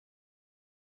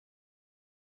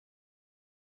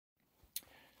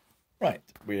Right,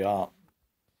 we are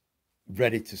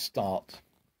ready to start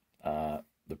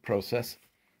the process.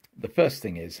 The first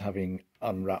thing is, having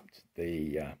unwrapped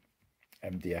the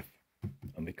MDF,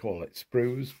 and we call it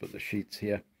sprues, but the sheets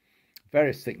here,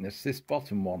 various thickness. This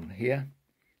bottom one here,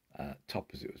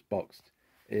 top as it was boxed,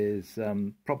 is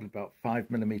probably about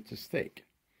 5mm thick,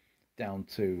 down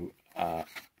to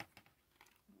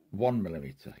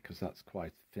 1mm, because that's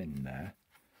quite thin there.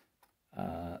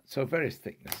 So various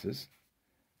thicknesses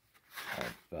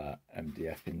of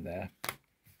MDF in there.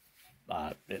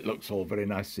 It looks all very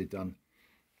nicely done,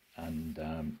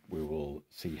 and we will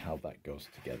see how that goes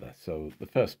together. So the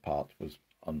first part was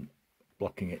on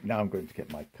blocking it. Now I'm going to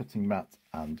get my cutting mat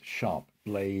and sharp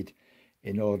blade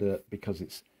in order, because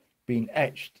it's been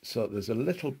etched, so there's a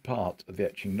little part of the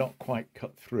etching not quite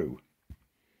cut through,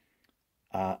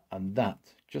 and that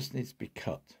just needs to be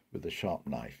cut with a sharp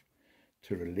knife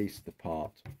to release the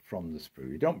part from the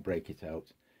sprue. You don't break it out,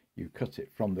 you cut it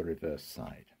from the reverse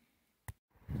side.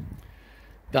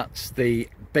 That's the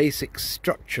basic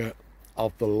structure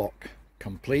of the lock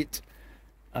complete,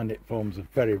 and it forms a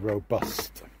very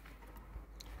robust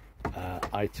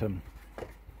item.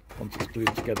 Once it's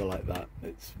glued together like that,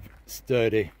 it's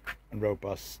sturdy and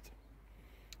robust.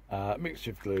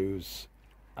 Mixture of glues.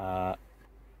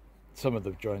 Some of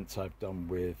the joints I've done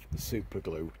with super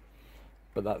glue,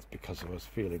 but that's because I was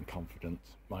feeling confident.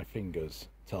 My fingers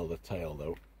tell the tale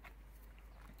though.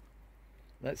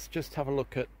 Let's just have a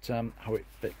look at how it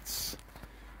fits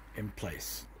in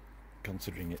place,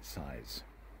 considering its size.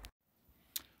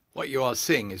 What you are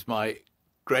seeing is my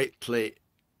greatly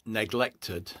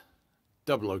neglected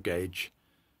 00 gauge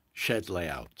shed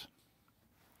layout.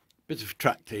 Bit of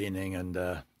track cleaning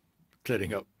and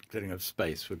clearing up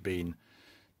space would mean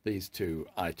these two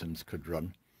items could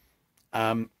run.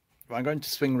 I'm going to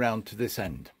swing round to this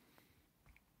end,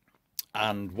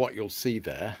 and what you'll see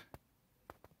there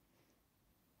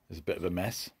is a bit of a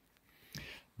mess,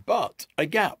 but a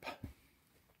gap,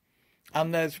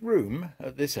 and there's room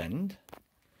at this end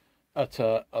at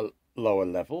a lower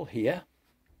level here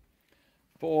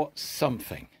for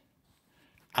something.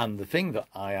 And the thing that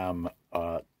I am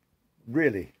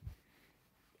really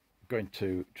going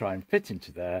to try and fit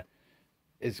into there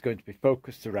is going to be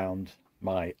focused around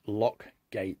my lock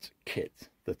gate kit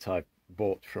that I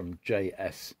bought from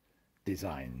JS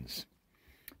Designs.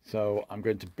 So I'm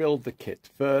going to build the kit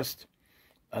first,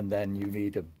 and then you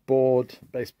need a board,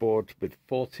 baseboard with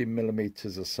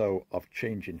 40mm or so of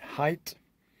change in height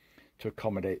to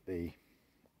accommodate the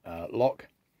lock.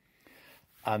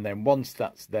 And then once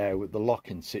that's there with the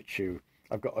lock in situ,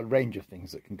 I've got a range of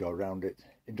things that can go around it.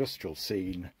 Industrial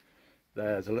scene,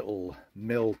 there's a little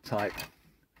mill type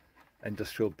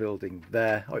industrial building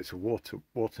there. Oh, it's a water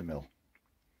mill.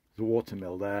 There's a water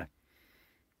mill there.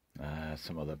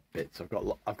 Some other bits. I've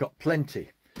got plenty.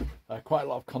 Quite a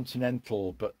lot of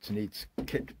continental, but needs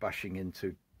kit bashing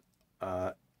into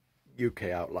UK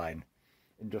outline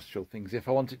industrial things if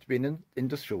I want it to be an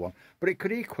industrial one. But it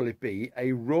could equally be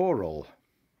a rural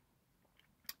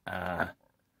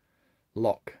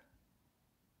lock,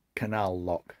 canal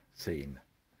lock scene,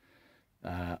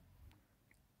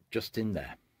 just in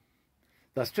there.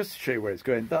 That's just to show you where it's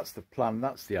going. That's the plan,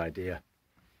 that's the idea,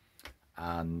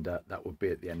 and that would be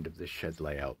at the end of this shed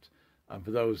layout. And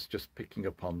for those just picking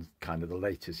up on kind of the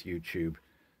latest YouTube,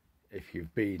 if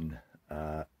you've been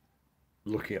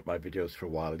looking at my videos for a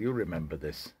while, you'll remember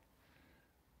this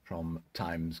from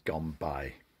times gone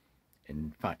by.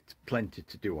 In fact, plenty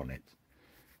to do on it,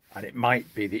 and it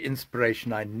might be the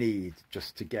inspiration I need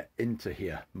just to get into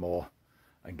here more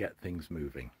and get things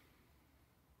moving.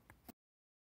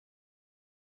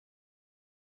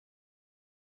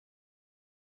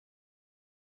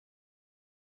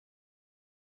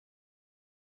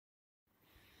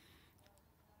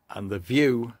 And the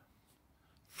view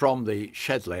from the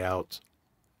shed layout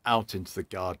out into the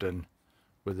garden,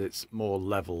 with its more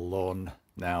level lawn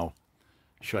now,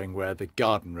 showing where the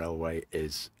garden railway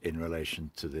is in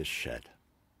relation to this shed.